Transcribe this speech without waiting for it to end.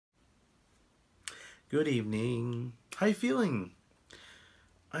Good evening. How you feeling?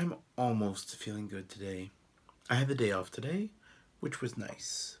 I'm almost feeling good today. I had the day off today, which was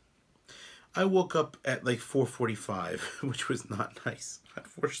nice. I woke up at like 4:45, which was not nice.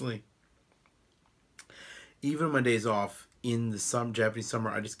 Unfortunately, even on my days off in the Japanese summer,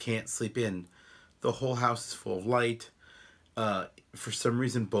 I just can't sleep in. The whole house is full of light. For some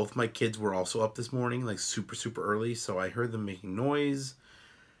reason, both my kids were also up this morning, like super, super early. So I heard them making noise.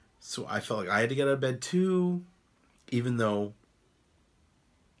 So I felt like I had to get out of bed too, even though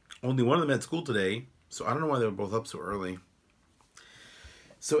only one of them had school today. So I don't know why they were both up so early.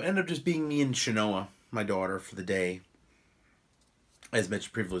 So it ended up just being me and Shanoa, my daughter, for the day. As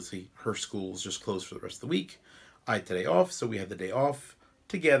mentioned previously, her school is just closed for the rest of the week. I had today off, so we had the day off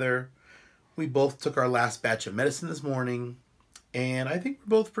together. We both took our last batch of medicine this morning, and I think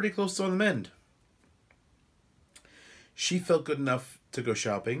we're both pretty close to on the mend. She felt good enough to go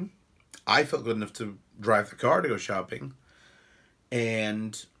shopping. I felt good enough to drive the car to go shopping.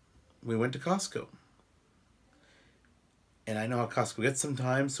 And we went to Costco. And I know how Costco gets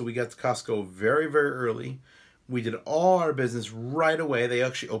sometimes, so we got to Costco very, very early. We did all our business right away. They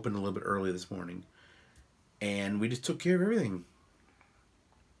actually opened a little bit early this morning. And we just took care of everything.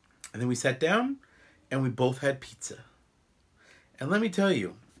 And then we sat down, and we both had pizza. And let me tell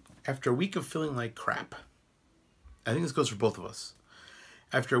you, after a week of feeling like crap, I think this goes for both of us.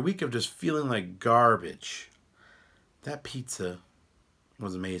 After a week of just feeling like garbage, that pizza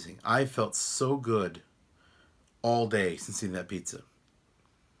was amazing. I felt so good all day since eating that pizza.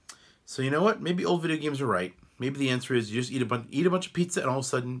 So you know what? Maybe old video games are right. Maybe the answer is you just eat a bunch of pizza and all of a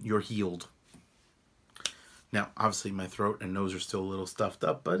sudden you're healed. Now, obviously my throat and nose are still a little stuffed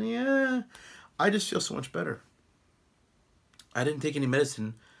up, but yeah, I just feel so much better. I didn't take any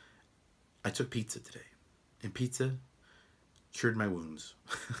medicine. I took pizza today. And pizza cured my wounds.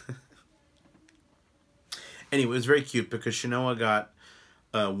 Anyway, it was very cute because Shanoa got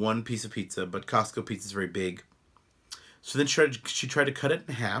one piece of pizza, but Costco pizza is very big. So then she tried to cut it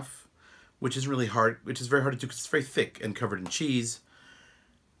in half, which is really hard, which is very hard to do because it's very thick and covered in cheese.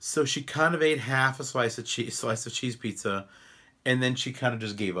 So she kind of ate half a slice of cheese pizza, and then she kind of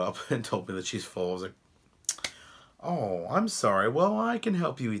just gave up and told me that she's full. I was like, "Oh, I'm sorry. Well, I can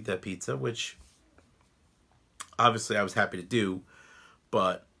help you eat that pizza," which obviously I was happy to do,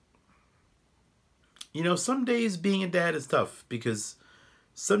 but you know, some days being a dad is tough because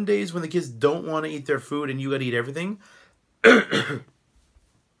some days when the kids don't want to eat their food and you got to eat everything,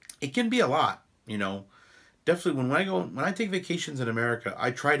 it can be a lot, you know. Definitely when I take vacations in America,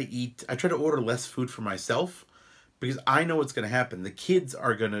 I try to order less food for myself because I know what's going to happen. The kids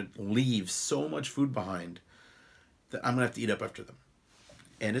are going to leave so much food behind that I'm going to have to eat up after them.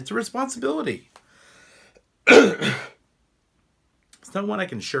 And it's a responsibility. It's not one I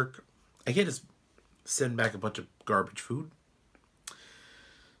can shirk. I can't just send back a bunch of garbage food.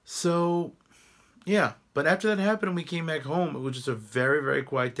 So, yeah. But after that happened and we came back home, it was just a very, very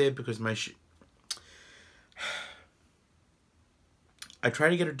quiet day because I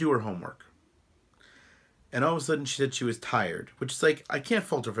tried to get her to do her homework. And all of a sudden she said she was tired. Which is like, I can't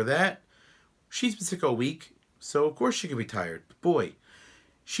fault her for that. She's been sick all week. So of course she could be tired. But boy,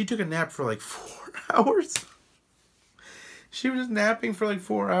 she took a nap for like 4 hours. She was just napping for like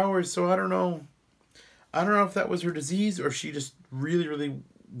 4 hours. So I don't know. I don't know if that was her disease or if she just really, really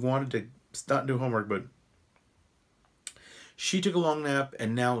wanted to not do homework. But she took a long nap.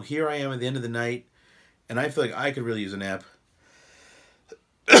 And now here I am at the end of the night. And I feel like I could really use a nap.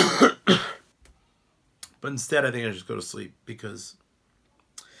 But instead, I think I just go to sleep because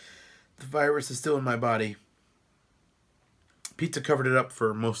the virus is still in my body. Pizza covered it up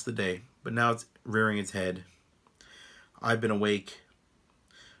for most of the day, but now it's rearing its head. I've been awake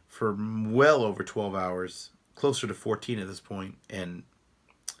for well over 12 hours, closer to 14 at this point, and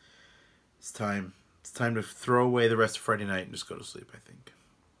it's time. It's time to throw away the rest of Friday night and just go to sleep, I think.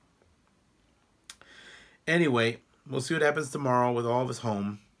 Anyway, we'll see what happens tomorrow with all of us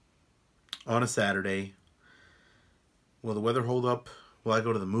home on a Saturday. Will the weather hold up? Will I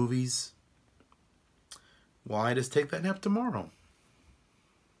go to the movies? Will I just take that nap tomorrow?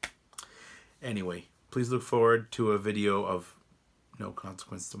 Anyway, please look forward to a video of No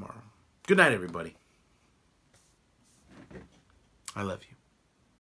Consequence tomorrow. Good night, everybody. I love you.